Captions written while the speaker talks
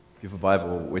If you have a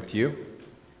Bible with you,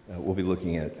 we'll be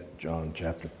looking at John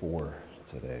chapter 4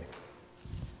 today,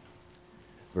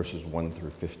 verses 1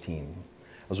 through 15.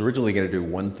 I was originally going to do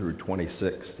 1 through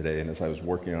 26 today, and as I was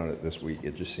working on it this week,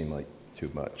 it just seemed like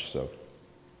too much. So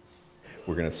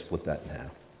we're going to split that in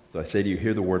half. So I say to you,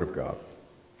 hear the word of God.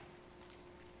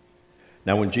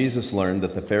 Now when Jesus learned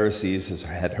that the Pharisees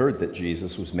had heard that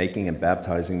Jesus was making and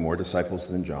baptizing more disciples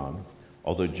than John,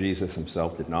 although Jesus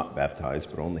himself did not baptize,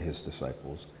 but only his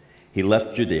disciples, he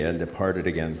left Judea and departed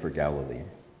again for Galilee.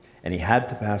 And he had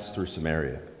to pass through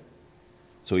Samaria.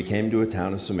 So he came to a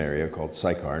town of Samaria called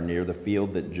Sychar, near the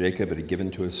field that Jacob had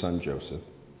given to his son Joseph.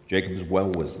 Jacob's well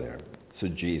was there. So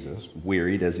Jesus,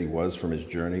 wearied as he was from his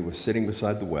journey, was sitting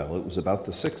beside the well. It was about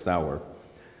the 6th hour.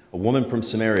 A woman from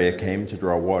Samaria came to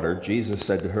draw water. Jesus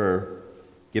said to her,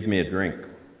 "Give me a drink."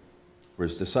 For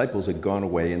his disciples had gone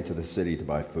away into the city to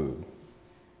buy food.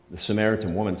 The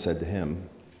Samaritan woman said to him,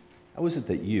 "How is it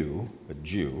that you, a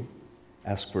Jew,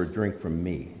 ask for a drink from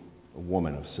me, a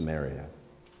woman of Samaria?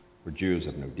 For Jews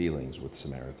have no dealings with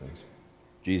Samaritans."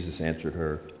 Jesus answered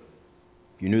her,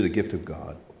 "If you knew the gift of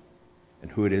God,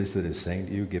 and who it is that is saying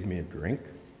to you, 'Give me a drink,'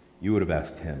 you would have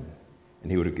asked him,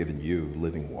 and he would have given you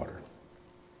living water."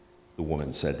 The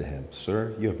woman said to him,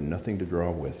 "Sir, you have nothing to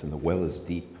draw with, and the well is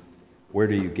deep. Where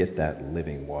do you get that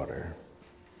living water?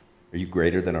 Are you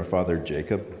greater than our father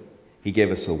Jacob? He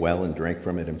gave us the well and drank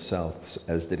from it himself,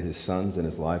 as did his sons and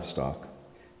his livestock."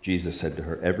 Jesus said to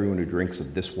her, "Everyone who drinks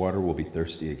of this water will be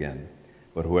thirsty again.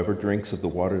 But whoever drinks of the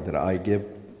water that I give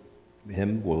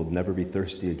him will never be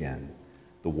thirsty again.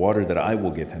 The water that I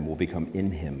will give him will become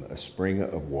in him a spring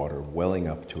of water welling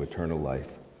up to eternal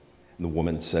life." And the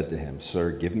woman said to him,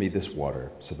 "Sir, give me this water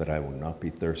so that I will not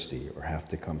be thirsty or have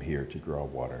to come here to draw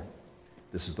water."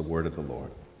 This is the word of the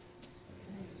Lord.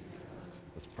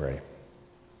 Let's pray.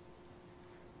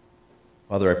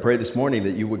 Father, I pray this morning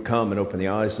that you would come and open the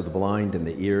eyes of the blind and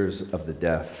the ears of the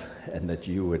deaf, and that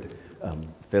you would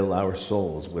fill our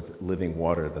souls with living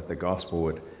water, that the gospel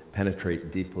would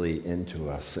penetrate deeply into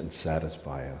us and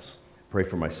satisfy us. Pray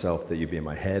for myself that you be in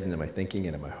my head and in my thinking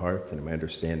and in my heart and in my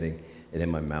understanding and in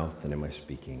my mouth and in my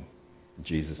speaking. In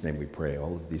Jesus' name we pray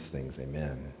all of these things.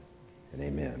 Amen and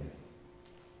amen.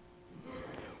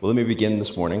 Well, let me begin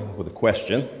this morning with a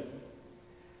question.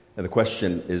 And the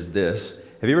question is this: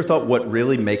 have you ever thought what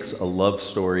really makes a love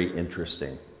story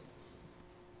interesting?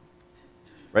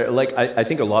 Right? Like, I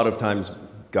think a lot of times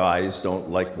guys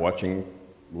don't like watching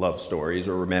love stories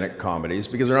or romantic comedies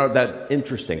because they're not that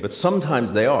interesting, but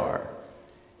sometimes they are.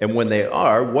 And when they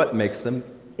are, what makes them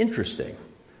interesting?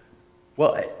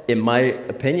 Well, in my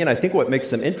opinion, I think what makes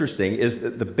them interesting is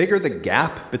that the bigger the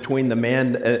gap between the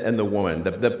man and the woman,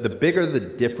 the bigger the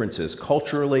differences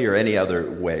culturally or any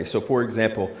other way. So, for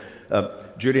example,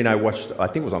 Judy and I watched, I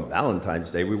think it was on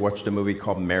Valentine's Day, we watched a movie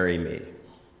called Marry Me. Have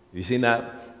you seen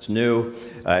that? It's new.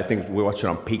 I think we watched it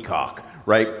on Peacock,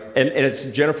 right? And it's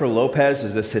Jennifer Lopez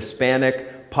is this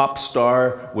Hispanic pop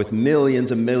star with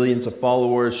millions and millions of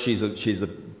followers. She's a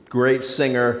great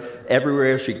singer.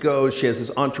 Everywhere she goes, she has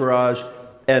this entourage.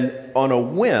 And on a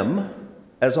whim,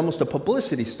 as almost a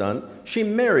publicity stunt, she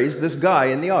marries this guy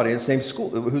in the audience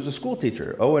who's a school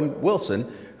teacher, Owen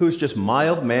Wilson, who's just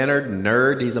mild-mannered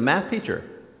nerd. He's a math teacher.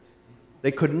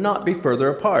 They could not be further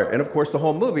apart. And of course, the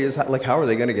whole movie is like, how are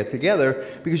they going to get together?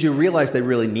 Because you realize they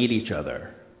really need each other.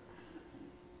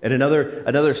 And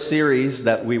another series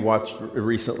that we watched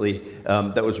recently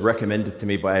that was recommended to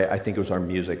me by, I think it was our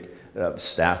music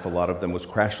staff, a lot of them, was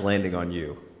Crash Landing on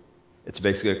You. It's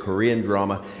basically a Korean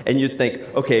drama. And you'd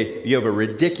think, okay, you have a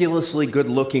ridiculously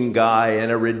good-looking guy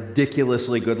and a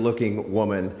ridiculously good-looking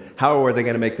woman. How are they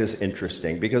going to make this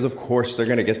interesting? Because of course they're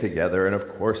going to get together, and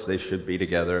of course they should be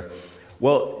together.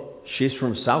 Well, she's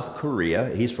from South Korea.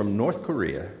 He's from North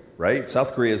Korea, right?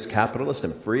 South Korea is capitalist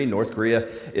and free. North Korea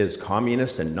is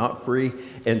communist and not free.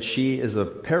 And she is a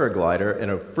paraglider,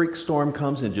 and a freak storm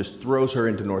comes and just throws her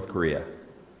into North Korea.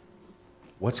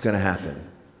 What's going to happen?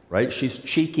 Right? She's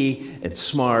cheeky and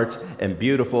smart and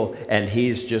beautiful, and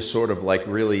he's just sort of like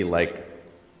really like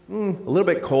a little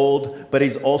bit cold, but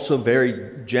he's also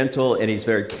very gentle and he's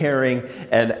very caring,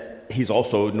 and he's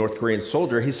also a North Korean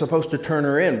soldier. He's supposed to turn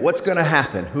her in. What's going to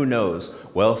happen? Who knows?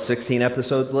 Well, 16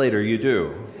 episodes later, you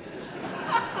do.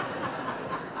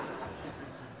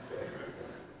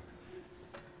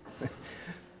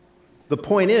 The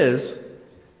point is,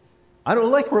 I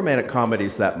don't like romantic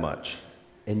comedies that much.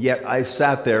 And yet I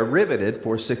sat there riveted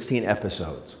for 16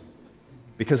 episodes.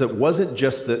 Because it wasn't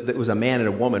just that it was a man and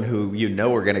a woman who you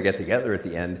know are going to get together at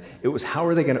the end. It was how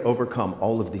are they going to overcome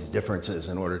all of these differences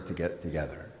in order to get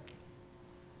together.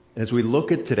 And as we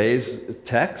look at today's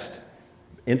text,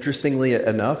 Interestingly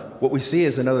enough, what we see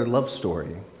is another love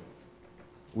story.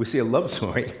 We see a love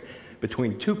story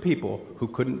between two people who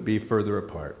couldn't be further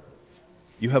apart.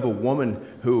 You have a woman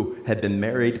who had been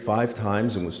married 5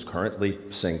 times and was currently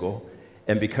single.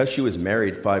 And because she was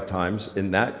married 5 times,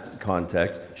 in that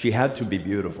context, she had to be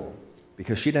beautiful.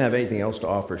 Because she didn't have anything else to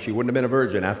offer. She wouldn't have been a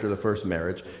virgin after the first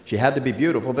marriage. She had to be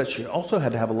beautiful, but she also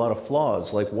had to have a lot of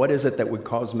flaws. Like, what is it that would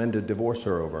cause men to divorce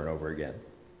her over and over again?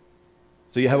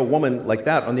 So you have a woman like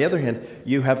that. On the other hand,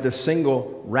 you have this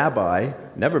single rabbi,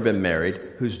 never been married,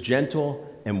 who's gentle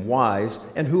and wise,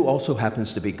 and who also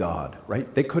happens to be God,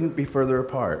 right? They couldn't be further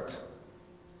apart.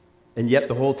 And yet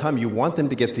the whole time you want them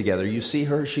to get together. You see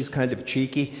her, she's kind of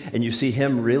cheeky, and you see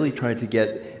him really trying to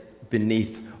get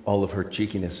beneath all of her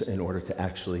cheekiness in order to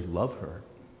actually love her.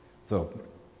 So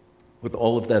with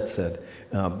all of that said,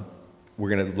 we're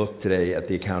going to look today at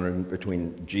the encounter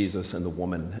between Jesus and the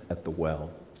woman at the well.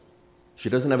 She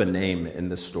doesn't have a name in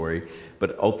this story,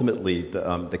 but ultimately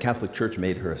the Catholic Church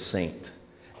made her a saint.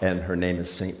 And her name is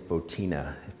Saint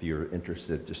Photina, if you're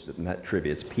interested just in that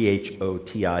trivia. It's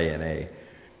Photina.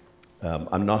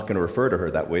 I'm not going to refer to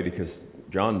her that way because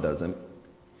John doesn't.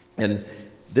 And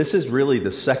this is really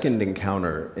the second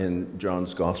encounter in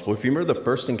John's Gospel. If you remember, the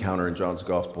first encounter in John's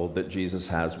Gospel that Jesus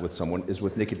has with someone is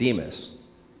with Nicodemus.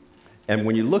 And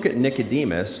when you look at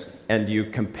Nicodemus and you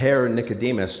compare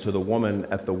Nicodemus to the woman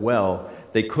at the well,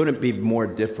 they couldn't be more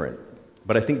different.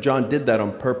 But I think John did that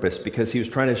on purpose because he was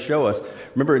trying to show us.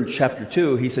 Remember in chapter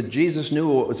 2, he said Jesus knew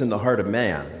what was in the heart of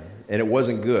man, and it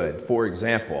wasn't good. For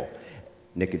example,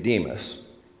 Nicodemus.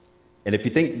 And if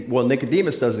you think, well,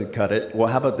 Nicodemus doesn't cut it, well,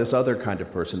 how about this other kind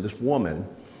of person, this woman?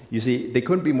 You see, they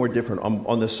couldn't be more different.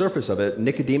 On the surface of it,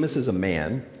 Nicodemus is a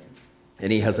man,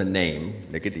 and he has a name,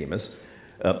 Nicodemus.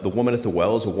 The woman at the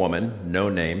well is a woman, no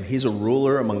name. He's a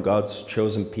ruler among God's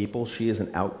chosen people. She is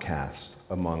an outcast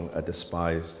among a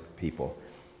despised people.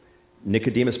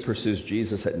 Nicodemus pursues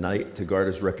Jesus at night to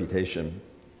guard his reputation.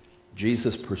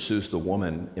 Jesus pursues the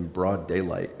woman in broad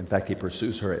daylight. In fact, he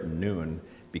pursues her at noon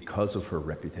because of her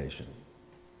reputation.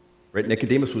 Right?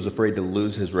 Nicodemus was afraid to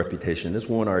lose his reputation. This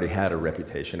woman already had a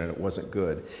reputation, and it wasn't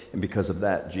good. And because of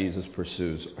that, Jesus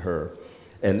pursues her.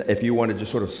 And if you want to just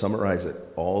sort of summarize it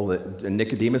all, that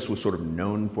Nicodemus was sort of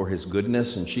known for his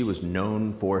goodness, and she was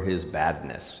known for his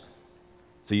badness.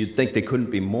 So you'd think they couldn't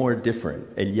be more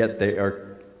different, and yet they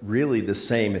are really the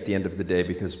same at the end of the day,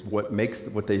 because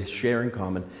what they share in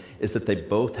common is that they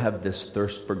both have this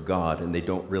thirst for God, and they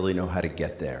don't really know how to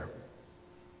get there.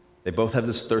 They both have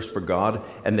this thirst for God,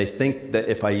 and they think that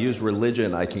if I use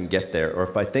religion, I can get there, or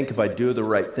if I do the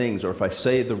right things, or if I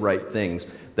say the right things,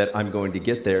 that I'm going to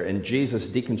get there. And Jesus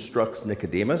deconstructs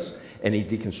Nicodemus, and he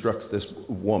deconstructs this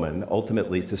woman,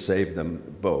 ultimately to save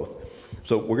them both.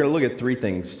 So we're going to look at 3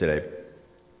 things today.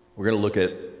 We're going to look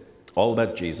at all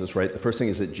about Jesus, right? The first thing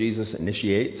is that Jesus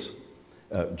initiates,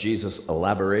 Jesus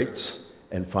elaborates,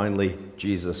 and finally,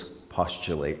 Jesus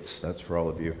postulates. That's for all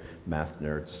of you math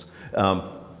nerds.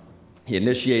 He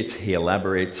initiates, he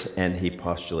elaborates, and he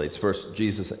postulates. First,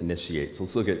 Jesus initiates.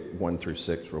 Let's look at 1 through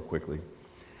 6 real quickly.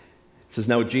 It says,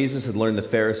 now Jesus had learned the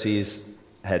Pharisees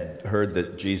had heard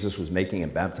that Jesus was making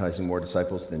and baptizing more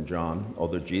disciples than John.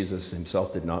 Although Jesus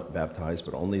himself did not baptize,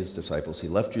 but only his disciples, he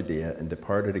left Judea and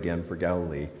departed again for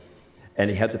Galilee. And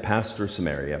he had to pass through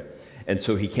Samaria. And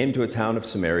so he came to a town of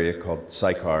Samaria called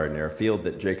Sychar, near a field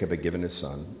that Jacob had given his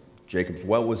son. Jacob's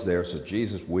well was there, so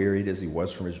Jesus, wearied as he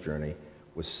was from his journey,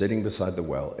 was sitting beside the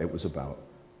well. It was about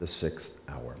the 6th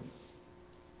hour.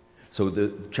 So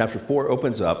the chapter 4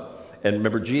 opens up, and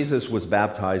remember, Jesus was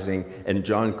baptizing, and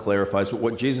John clarifies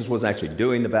what Jesus wasn't actually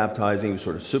doing the baptizing, he was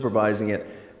sort of supervising it,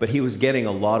 but he was getting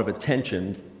a lot of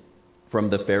attention from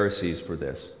the Pharisees for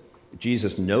this.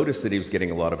 Jesus noticed that he was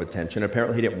getting a lot of attention.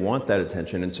 Apparently he didn't want that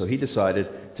attention, and so he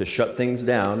decided to shut things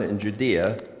down in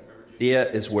Judea. Judea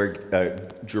is where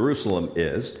Jerusalem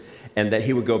is, and that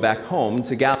he would go back home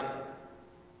to Galilee.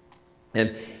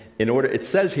 And it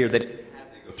says here that he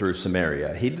had to go through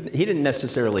Samaria. He didn't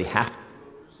necessarily have to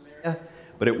go through Samaria,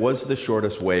 but it was the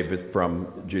shortest way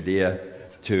from Judea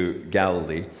to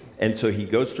Galilee. And so he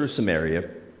goes through Samaria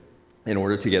in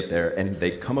order to get there, and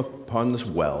they come upon this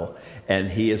well, and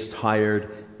he is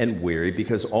tired and weary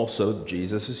because also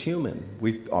Jesus is human.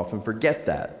 We often forget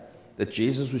that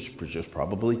Jesus was just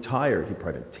probably tired. He'd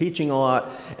probably been teaching a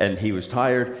lot, and he was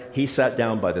tired. He sat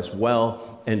down by this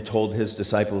well and told his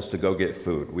disciples to go get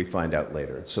food. We find out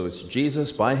later. So it's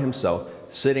Jesus by himself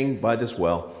sitting by this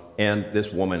well, and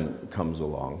this woman comes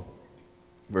along.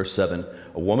 Verse 7,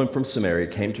 a woman from Samaria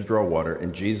came to draw water,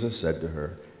 and Jesus said to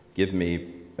her, give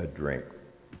me a drink.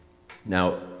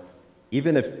 Now,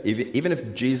 even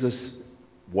if Jesus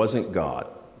wasn't God,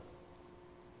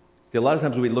 A lot of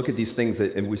times we look at these things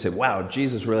and we say, wow,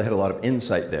 Jesus really had a lot of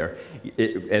insight there.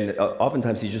 And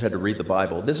oftentimes he just had to read the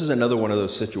Bible. This is another one of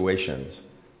those situations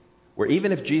where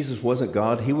even if Jesus wasn't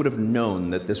God, he would have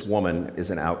known that this woman is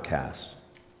an outcast.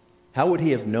 How would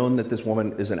he have known that this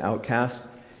woman is an outcast?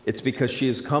 It's because she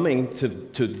is coming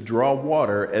to draw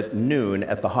water at noon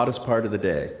at the hottest part of the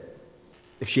day.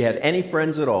 If she had any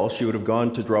friends at all, she would have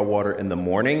gone to draw water in the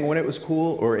morning when it was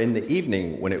cool or in the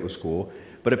evening when it was cool.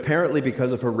 But apparently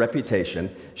because of her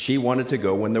reputation, she wanted to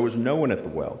go when there was no one at the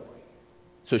well.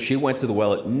 So she went to the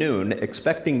well at noon,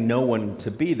 expecting no one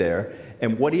to be there.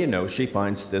 And what do you know? She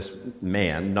finds this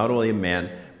man, not only a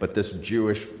man, but this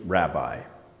Jewish rabbi.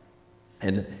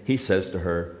 And he says to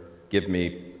her, "Give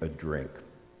me a drink."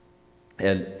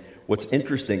 And what's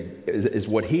interesting is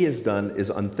what he has done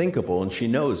is unthinkable, and she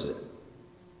knows it.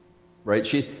 Right?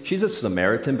 She's a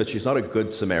Samaritan, but she's not a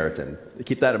good Samaritan.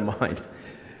 Keep that in mind.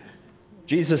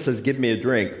 Jesus says, "Give me a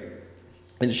drink."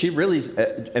 And she really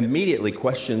immediately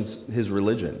questions his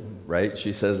religion, right?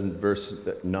 She says in verse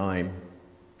 9,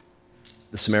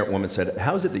 the Samaritan woman said,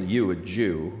 "How is it that you, a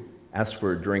Jew, ask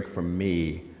for a drink from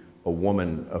me, a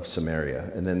woman of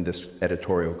Samaria?" And then this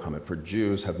editorial comment, "For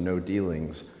Jews have no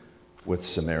dealings with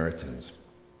Samaritans."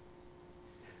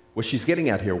 What she's getting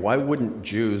at here, why wouldn't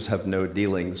Jews have no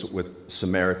dealings with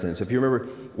Samaritans? If you remember,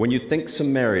 when you think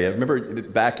Samaria, remember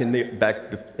back in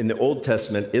the Old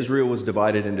Testament, Israel was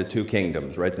divided into two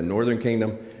kingdoms, right? The northern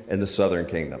kingdom and the southern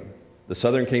kingdom. The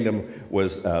southern kingdom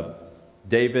was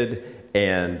David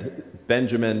and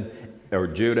Benjamin, or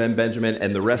Judah and Benjamin,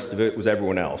 and the rest of it was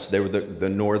everyone else. They were the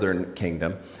northern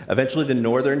kingdom. Eventually, the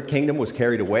northern kingdom was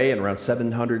carried away in around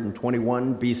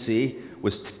 721 BC,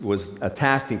 was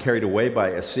attacked and carried away by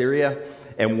Assyria.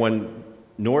 And when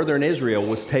northern Israel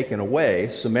was taken away,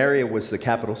 Samaria was the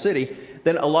capital city,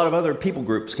 then a lot of other people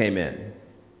groups came in.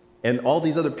 And all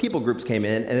these other people groups came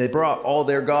in, and they brought all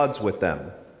their gods with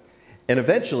them. And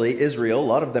eventually, Israel, a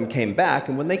lot of them came back,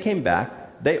 and when they came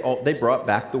back, they brought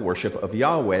back the worship of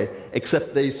Yahweh,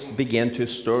 except they began to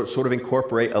sort of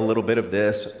incorporate a little bit of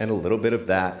this and a little bit of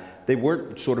that. They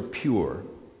weren't sort of pure.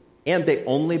 And they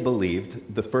only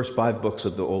believed the first 5 books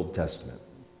of the Old Testament,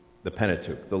 the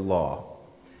Pentateuch, the law.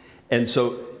 And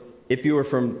so if you were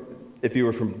from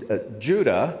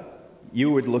Judah,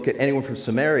 you would look at anyone from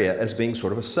Samaria as being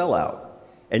sort of a sellout.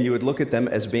 And you would look at them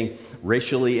as being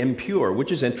racially impure,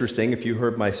 which is interesting if you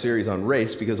heard my series on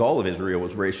race, because all of Israel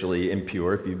was racially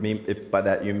impure, if by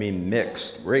that you mean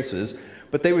mixed races.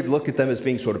 But they would look at them as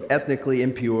being sort of ethnically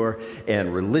impure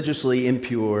and religiously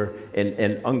impure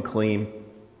and unclean.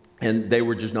 And they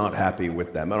were just not happy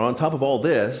with them. And on top of all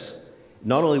this,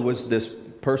 not only was this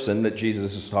person that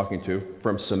Jesus is talking to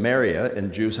from Samaria,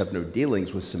 and Jews have no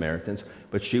dealings with Samaritans,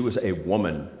 but she was a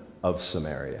woman of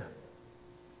Samaria.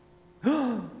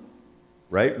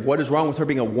 Right? What is wrong with her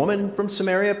being a woman from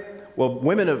Samaria? Well,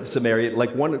 women of Samaria,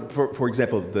 like for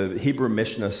example, the Hebrew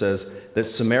Mishnah says that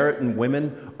Samaritan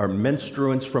women are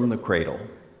menstruants from the cradle.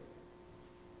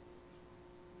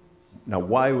 Now,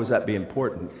 why was that be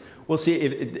important? Well, see,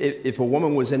 if a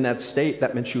woman was in that state,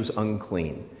 that meant she was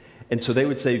unclean. And so they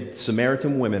would say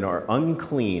Samaritan women are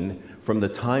unclean from the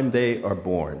time they are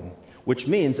born, which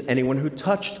means anyone who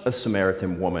touched a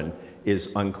Samaritan woman is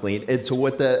unclean. And so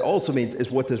what that also means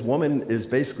is what this woman is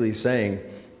basically saying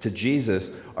to Jesus,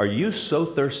 "Are you so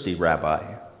thirsty, Rabbi,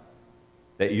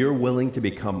 that you're willing to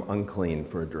become unclean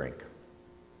for a drink?"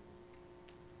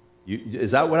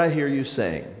 Is that what I hear you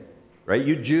saying? Right?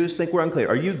 You Jews think we're unclean.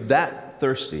 Are you that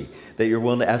thirsty that you're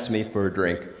willing to ask me for a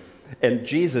drink? And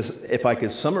Jesus, if I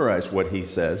could summarize what he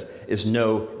says, is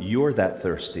no, you're that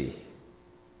thirsty.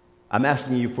 I'm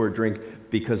asking you for a drink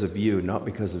because of you, not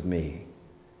because of me.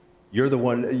 You're the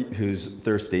one who's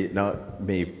thirsty, not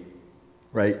me.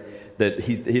 Right? That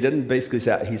he didn't basically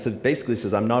say, he basically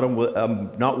says, I'm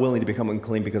not willing to become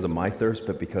unclean because of my thirst,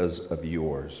 but because of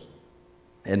yours.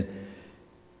 And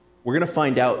we're going to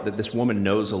find out that this woman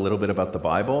knows a little bit about the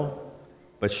Bible,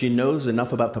 but she knows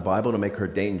enough about the Bible to make her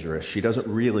dangerous. She doesn't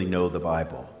really know the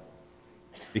Bible.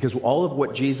 Because all of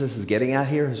what Jesus is getting at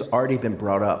here has already been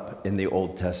brought up in the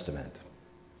Old Testament.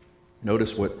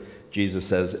 Notice what Jesus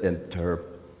says to her.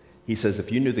 He says,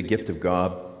 if you knew the gift of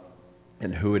God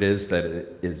and who it is that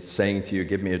is saying to you,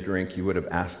 "Give me a drink," you would have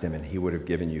asked him and he would have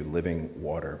given you living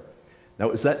water. Now,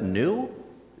 is that new?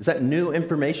 Is that new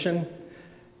information?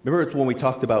 Remember it's when we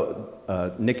talked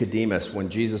about Nicodemus, when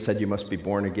Jesus said you must be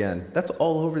born again. That's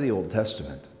all over the Old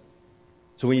Testament.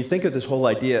 So when you think of this whole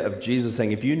idea of Jesus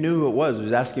saying, if you knew who it was who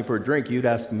was asking for a drink, you'd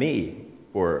ask me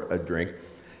for a drink.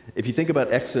 If you think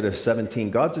about Exodus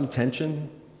 17, God's intention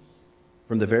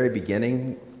from the very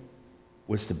beginning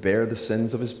was to bear the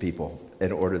sins of his people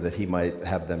in order that he might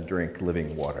have them drink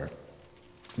living water.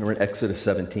 Remember in Exodus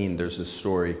 17, there's this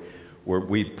story where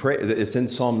we pray. It's in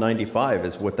Psalm 95,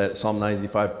 is what that Psalm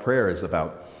 95 prayer is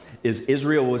about. Is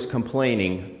Israel was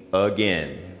complaining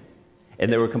again.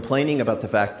 And they were complaining about the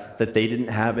fact that they didn't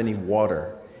have any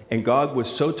water. And God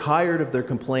was so tired of their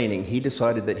complaining, he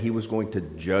decided that he was going to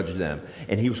judge them.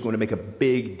 And he was going to make a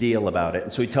big deal about it.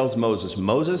 And so he tells Moses,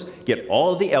 Moses, get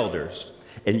all of the elders,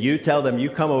 and you tell them, you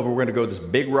come over, we're going to go to this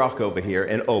big rock over here.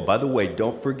 And oh, by the way,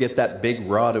 don't forget that big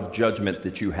rod of judgment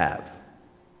that you have.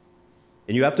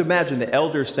 And you have to imagine the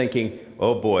elders thinking,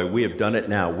 oh boy, we have done it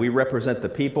now. We represent the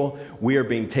people. We are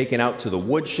being taken out to the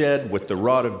woodshed with the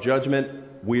rod of judgment.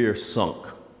 We are sunk.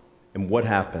 And what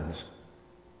happens?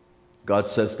 God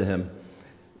says to him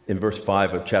in verse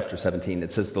 5 of chapter 17,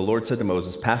 it says, the Lord said to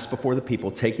Moses, pass before the people,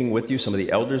 taking with you some of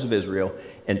the elders of Israel,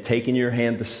 and take in your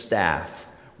hand the staff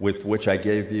with which I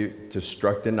gave you to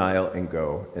strike the Nile and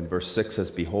go. And verse 6 says,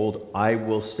 behold, I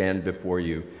will stand before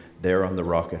you there on the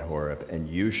rock at Horeb, and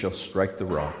you shall strike the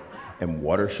rock, and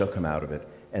water shall come out of it,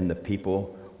 and the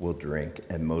people will drink.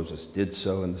 And Moses did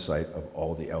so in the sight of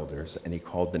all the elders, and he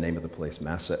called the name of the place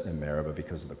Massah and Meribah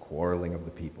because of the quarreling of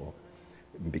the people,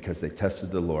 because they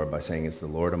tested the Lord by saying, is the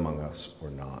Lord among us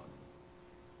or not?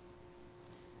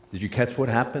 Did you catch what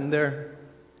happened there?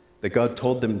 That God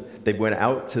told them, they went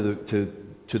out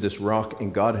to this rock,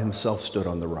 and God himself stood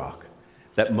on the rock.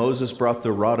 That Moses brought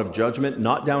the rod of judgment,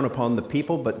 not down upon the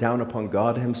people, but down upon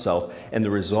God himself. And the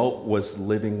result was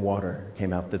living water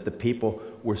came out, that the people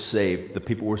were saved, the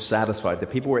people were satisfied, the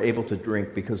people were able to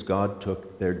drink because God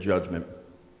took their judgment.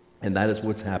 And that is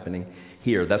what's happening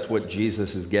here. That's what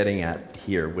Jesus is getting at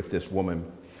here with this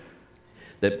woman.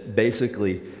 That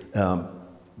basically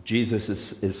Jesus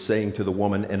is saying to the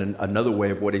woman, and another way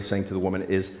of what he's saying to the woman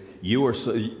is, you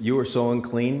are so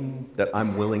unclean that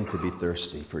I'm willing to be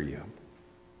thirsty for you.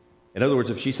 In other words,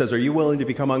 if she says, are you willing to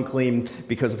become unclean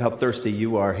because of how thirsty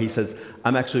you are? He says,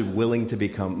 I'm actually willing to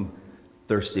become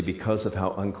thirsty because of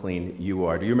how unclean you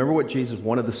are. Do you remember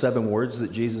one of the 7 words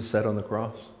that Jesus said on the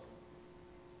cross?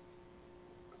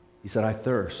 He said, I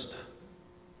thirst.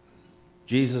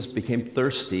 Jesus became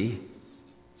thirsty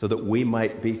so that we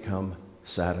might become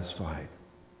satisfied.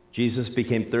 Jesus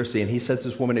became thirsty, and he says to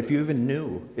this woman, if you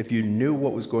knew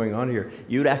what was going on here,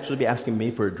 you'd actually be asking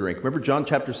me for a drink. Remember John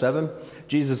chapter 7?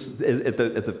 Jesus, at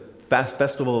the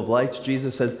festival of lights,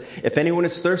 Jesus says, if anyone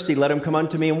is thirsty, let him come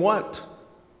unto me and what?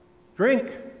 Drink.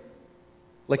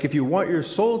 Like if you want your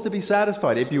soul to be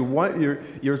satisfied, if you want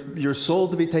your soul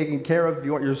to be taken care of, if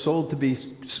you want your soul to be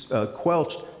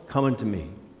quenched, come unto me.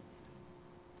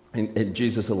 And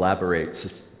Jesus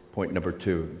elaborates point number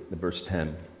 2 in verse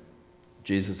 10.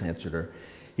 Jesus answered her.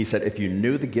 He said, if you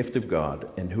knew the gift of God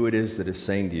and who it is that is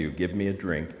saying to you, give me a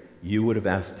drink, you would have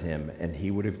asked him, and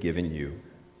he would have given you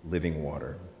living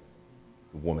water.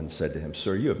 The woman said to him,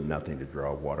 sir, you have nothing to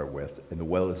draw water with, and the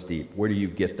well is deep. Where do you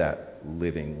get that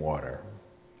living water?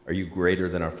 Are you greater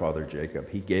than our father Jacob?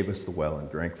 He gave us the well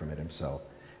and drank from it himself,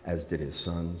 as did his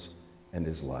sons and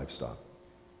his livestock.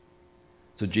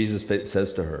 So Jesus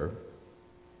says to her,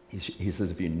 he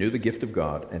says, if you knew the gift of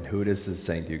God and who it is that's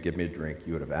saying to you, give me a drink,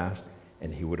 you would have asked,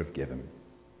 and he would have given.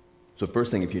 So first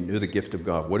thing, if you knew the gift of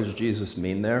God, what does Jesus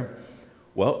mean there?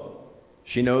 Well,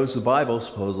 she knows the Bible,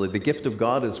 supposedly. The gift of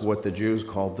God is what the Jews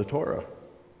called the Torah.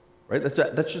 Right?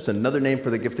 That's just another name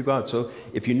for the gift of God. So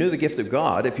if you knew the gift of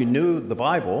God, if you knew the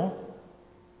Bible,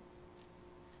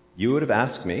 you would have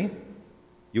asked me,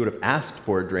 you would have asked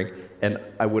for a drink, and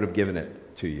I would have given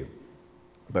it to you.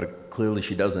 But clearly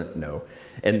she doesn't know.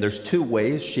 And there's 2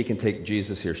 ways she can take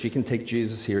Jesus here. She can take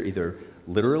Jesus here either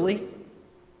literally,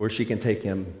 or she can take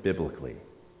him biblically.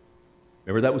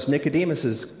 Remember, that was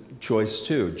Nicodemus's choice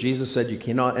too. Jesus said you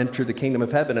cannot enter the kingdom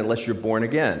of heaven unless you're born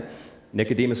again.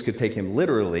 Nicodemus could take him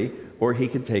literally, or he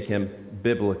could take him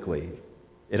biblically.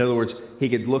 In other words, he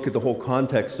could look at the whole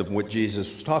context of what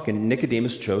Jesus was talking.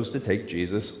 Nicodemus chose to take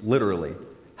Jesus literally.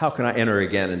 How can I enter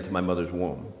again into my mother's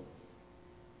womb?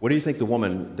 What do you think the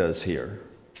woman does here?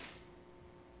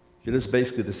 She does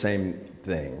basically the same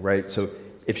thing, right? So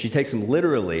if she takes him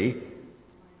literally,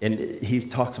 and he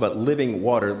talks about living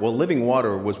water. Well, living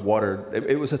water was water.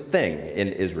 It was a thing in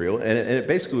Israel, and it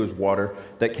basically was water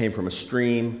that came from a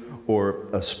stream or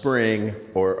a spring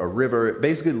or a river.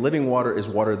 Basically, living water is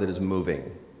water that is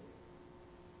moving.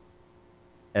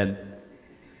 And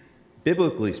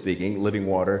biblically speaking, living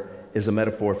water is a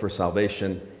metaphor for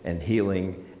salvation and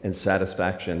healing and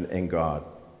satisfaction in God.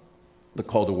 The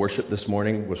call to worship this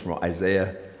morning was from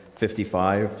Isaiah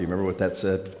 55. Do you remember what that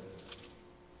said?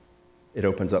 It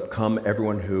opens up, come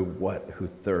everyone who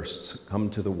thirsts, come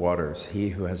to the waters. He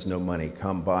who has no money,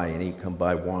 come buy and eat, come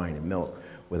buy wine and milk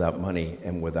without money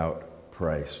and without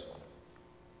price.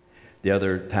 The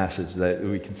other passage that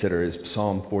we consider is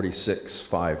Psalm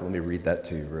 46:5. Let me read that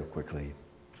to you real quickly.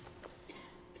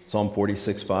 Psalm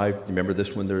 46:5. Remember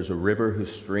this one? There's a river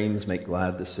whose streams make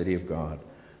glad the city of God,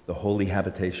 the holy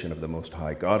habitation of the Most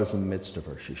High. God is in the midst of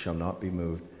her. She shall not be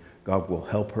moved. God will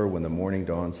help her when the morning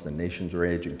dawns. The nations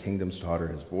rage and kingdoms totter.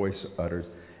 His voice utters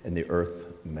and the earth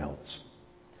melts.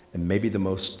 And maybe the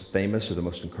most famous or the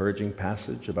most encouraging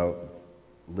passage about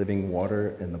living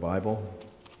water in the Bible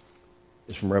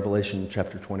is from Revelation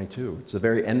chapter 22. It's the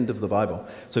very end of the Bible.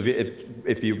 So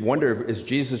if you wonder, is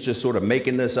Jesus just sort of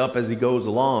making this up as he goes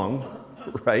along,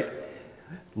 right?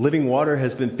 Living water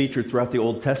has been featured throughout the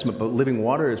Old Testament, but living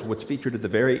water is what's featured at the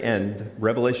very end.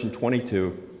 Revelation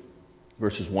 22,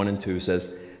 verses 1 and 2 says,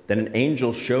 Then an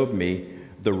angel showed me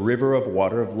the river of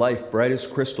water of life, bright as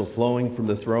crystal, flowing from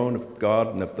the throne of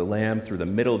God and of the Lamb through the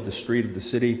middle of the street of the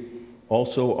city.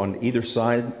 Also on either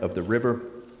side of the river,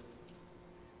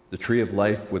 the tree of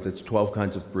life with its 12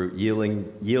 kinds of fruit,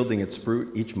 yielding its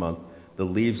fruit each month. The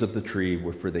leaves of the tree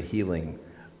were for the healing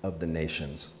of the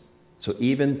nations. So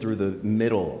even through the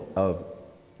middle of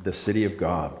the city of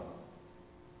God,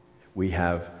 we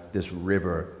have this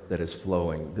river that is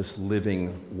flowing, this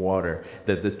living water,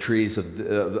 that the trees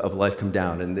of life come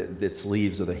down, and its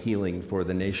leaves are the healing for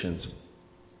the nations.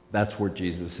 That's where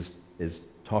Jesus is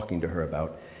talking to her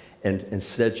about. And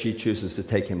instead she chooses to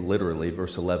take him literally.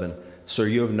 Verse 11, Sir,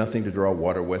 you have nothing to draw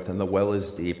water with, and the well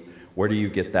is deep. Where do you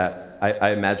get that?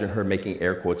 I imagine her making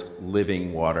air quotes,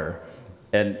 living water.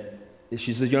 And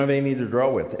she says, you don't have anything to draw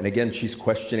with. And again, she's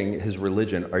questioning his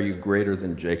religion. Are you greater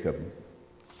than Jacob?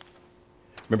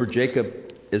 Remember,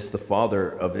 Jacob is the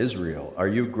father of Israel. Are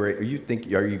you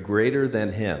greater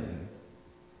than him?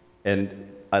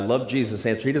 And I love Jesus'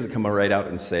 answer. He doesn't come right out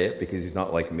and say it because he's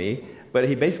not like me. But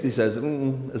he basically says,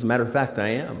 as a matter of fact, I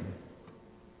am.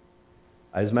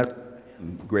 As a matter of fact, I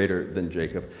am greater than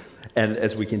Jacob. And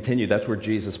as we continue, that's where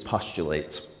Jesus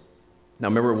postulates. Now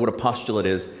remember, what a postulate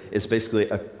is basically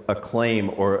a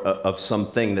claim or of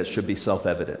something that should be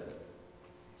self-evident.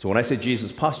 So when I say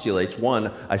Jesus postulates,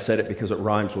 one, I said it because it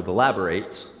rhymes with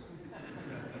elaborates.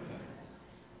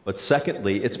 But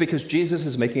secondly, it's because Jesus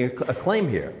is making a claim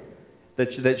here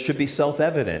that should be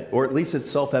self-evident, or at least it's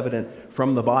self-evident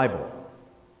from the Bible.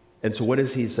 And so what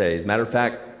does he say? As a matter of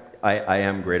fact, I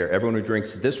am greater. Everyone who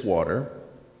drinks this water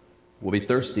will be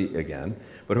thirsty again,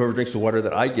 but whoever drinks the water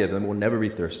that I give them will never be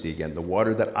thirsty again. The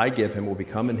water that I give him will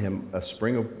become in him a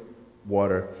spring of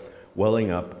water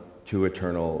welling up to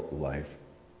eternal life.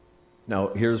 Now,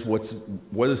 here's what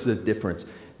is the difference.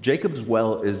 Jacob's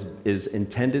well is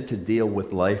intended to deal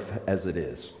with life as it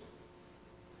is.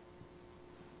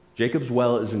 Jacob's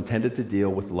well is intended to deal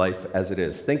with life as it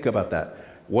is. Think about that.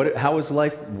 What is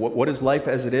life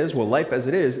as it is? Well, life as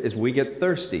it is we get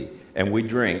thirsty, and we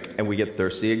drink, and we get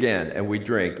thirsty again, and we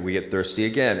drink, and we get thirsty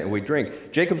again, and we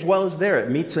drink. Jacob's well is there. It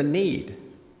meets a need.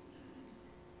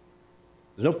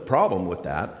 There's no problem with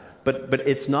that, but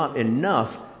it's not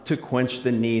enough to quench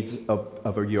the needs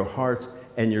of your heart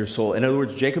and your soul. In other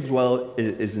words, Jacob's well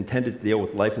is intended to deal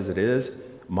with life as it is.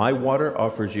 My water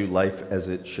offers you life as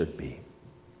it should be.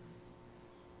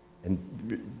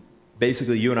 And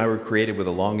basically, you and I were created with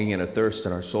a longing and a thirst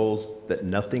in our souls that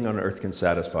nothing on earth can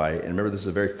satisfy. And remember, this is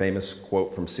a very famous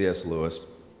quote from C.S. Lewis.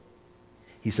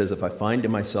 He says, if I find in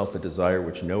myself a desire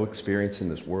which no experience in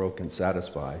this world can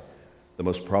satisfy, the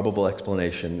most probable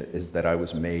explanation is that I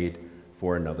was made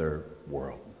for another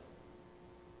world.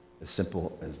 As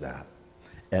simple as that.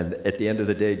 And at the end of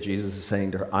the day, Jesus is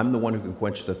saying to her, I'm the one who can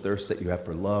quench the thirst that you have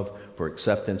for love, for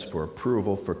acceptance, for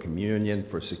approval, for communion,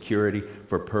 for security,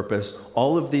 for purpose.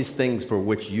 All of these things for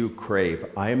which you crave,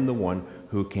 I am the one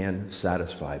who can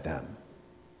satisfy them.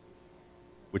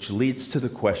 Which leads to the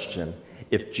question,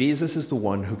 if Jesus is the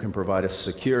one who can provide us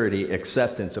security,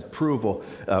 acceptance, approval,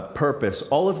 purpose,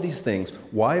 all of these things,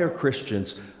 why are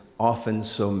Christians often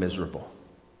so miserable?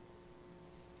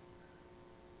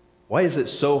 Why is it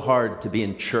so hard to be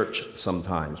in church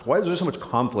sometimes? Why is there so much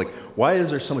conflict? Why is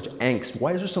there so much angst?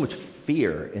 Why is there so much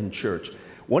fear in church?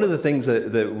 One of the things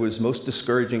that was most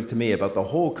discouraging to me about the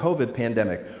whole COVID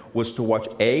pandemic was to watch,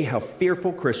 A, how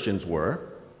fearful Christians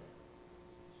were.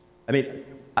 I mean,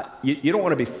 you don't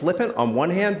want to be flippant on one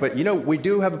hand, but we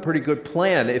do have a pretty good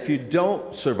plan if you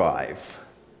don't survive.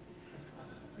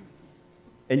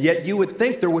 And yet you would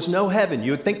think there was no heaven.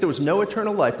 You would think there was no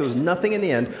eternal life. There was nothing in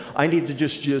the end. I need to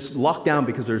just lock down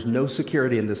because there's no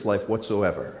security in this life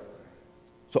whatsoever.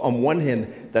 So on one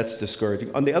hand, that's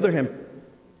discouraging. On the other hand,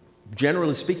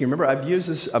 Generally speaking, remember, I've used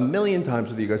this a million times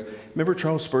with you guys. Remember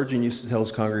Charles Spurgeon used to tell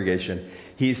his congregation,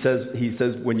 he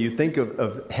says, when you think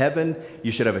of heaven,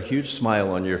 you should have a huge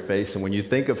smile on your face, and when you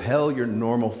think of hell, your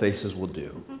normal faces will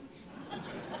do.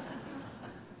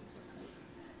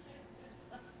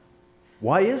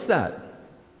 Why is that?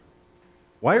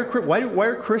 Why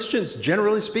are Christians,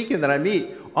 generally speaking, that I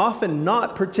meet, often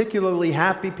not particularly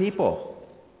happy people?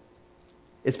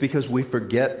 It's because we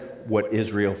forget what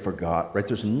Israel forgot, right?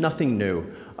 There's nothing new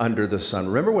under the sun.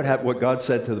 Remember what God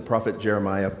said to the prophet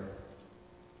Jeremiah?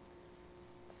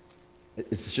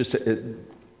 It's just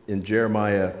in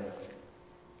Jeremiah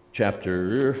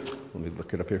chapter, let me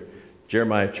look it up here.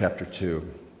 Jeremiah chapter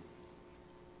 2.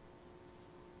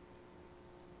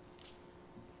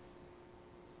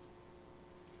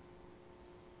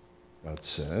 God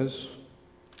says,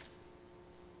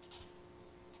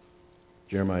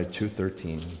 Jeremiah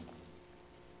 2:13.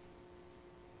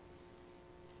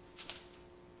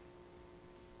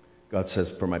 God says,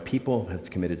 "For my people have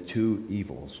committed two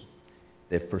evils.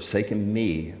 They've forsaken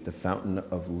me, the fountain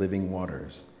of living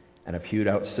waters, and have hewed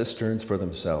out cisterns for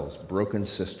themselves, broken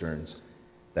cisterns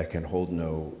that can hold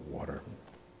no water."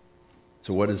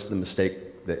 So what is the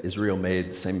mistake that Israel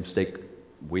made? The same mistake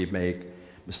we make.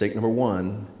 Mistake number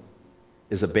one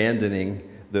is abandoning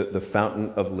the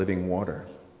fountain of living water.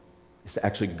 It's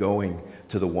actually going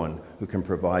to the one who can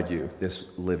provide you this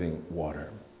living water.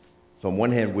 So on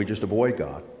one hand, we just avoid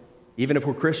God. Even if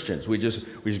we're Christians, we just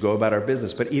go about our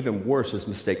business. But even worse is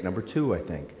mistake number two, I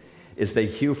think, is they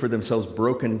hew for themselves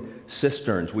broken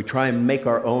cisterns. We try and make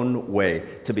our own way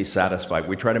to be satisfied.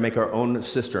 We try to make our own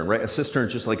cistern, right? A cistern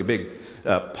is just like a big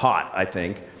pot, I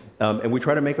think. And we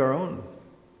try to make our own.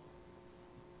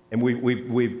 And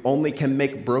we only can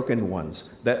make broken ones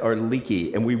that are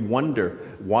leaky. And we wonder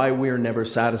why we are never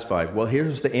satisfied. Well,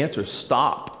 here's the answer.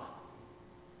 Stop.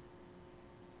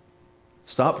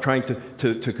 Stop trying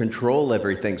to control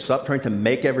everything. Stop trying to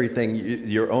make everything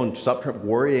your own. Stop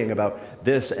worrying about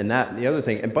this and that and the other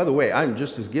thing. And by the way, I'm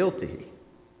just as guilty.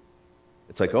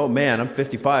 It's like, oh man, I'm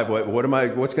 55.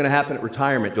 What's going to happen at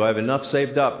retirement? Do I have enough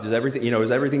saved up? Is everything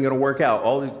going to work out?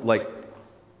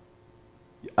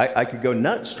 I could go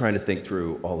nuts trying to think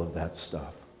through all of that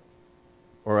stuff.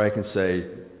 Or I can say,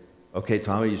 okay,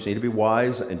 Tommy, you just need to be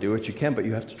wise and do what you can, but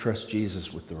you have to trust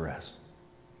Jesus with the rest.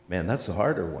 Man, that's the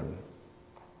harder one.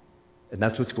 And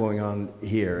that's what's going on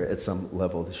here at some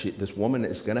level. This woman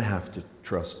is going to have to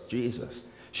trust Jesus.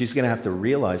 She's going to have to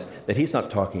realize that he's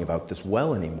not talking about this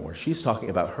well anymore. She's talking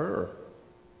about her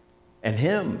and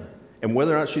him and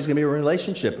whether or not she's going to be in a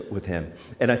relationship with him.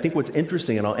 And I think what's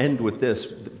interesting, and I'll end with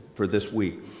this for this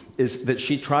week, is that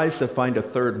she tries to find a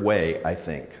third way, I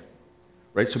think.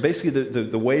 Right? So basically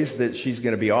the ways that she's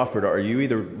going to be offered are you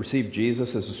either receive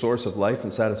Jesus as a source of life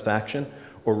and satisfaction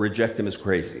or reject him as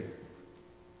crazy.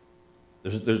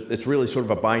 It's really sort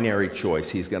of a binary choice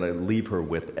he's going to leave her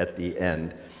with at the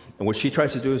end. And what she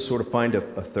tries to do is sort of find a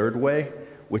third way,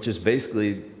 which is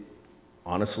basically,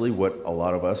 honestly, what a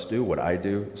lot of us do, what I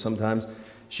do sometimes.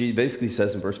 She basically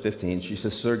says in verse 15, she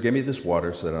says, "Sir, give me this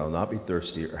water so that I'll not be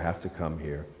thirsty or have to come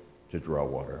here to draw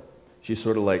water." She's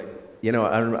sort of like,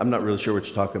 I'm not really sure what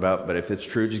you're talking about, but if it's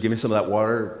true, just give me some of that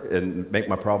water and make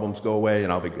my problems go away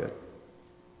and I'll be good.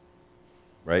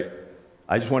 Right?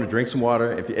 I just want to drink some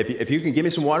water. If you can give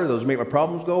me some water that'll make my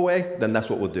problems go away, then that's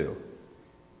what we'll do.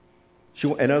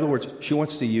 In other words, she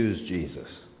wants to use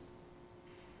Jesus.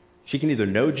 She can either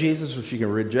know Jesus or she can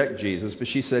reject Jesus, but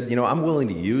she said, I'm willing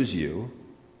to use you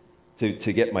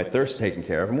to get my thirst taken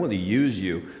care of. I'm willing to use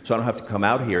you so I don't have to come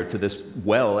out here to this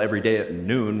well every day at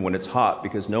noon when it's hot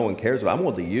because no one cares about it. I'm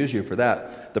willing to use you for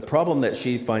that. The problem that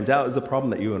she finds out is the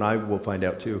problem that you and I will find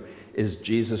out too, is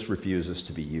Jesus refuses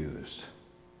to be used.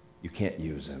 You can't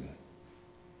use him.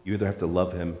 You either have to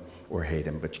love him or hate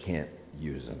him, but you can't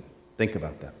use him. Think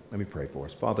about that. Let me pray for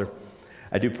us. Father,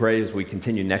 I do pray as we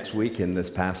continue next week in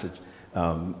this passage,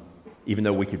 even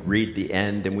though we could read the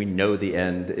end and we know the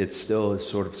end, it still is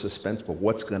sort of suspenseful.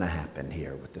 What's going to happen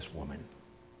here with this woman?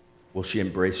 Will she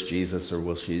embrace Jesus or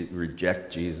will she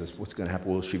reject Jesus? What's going to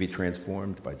happen? Will she be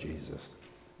transformed by Jesus?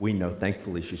 We know,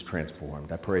 thankfully, she's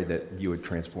transformed. I pray that you would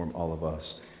transform all of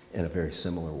us in a very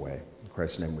similar way. In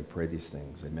Christ's name we pray these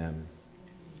things. Amen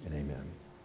and amen.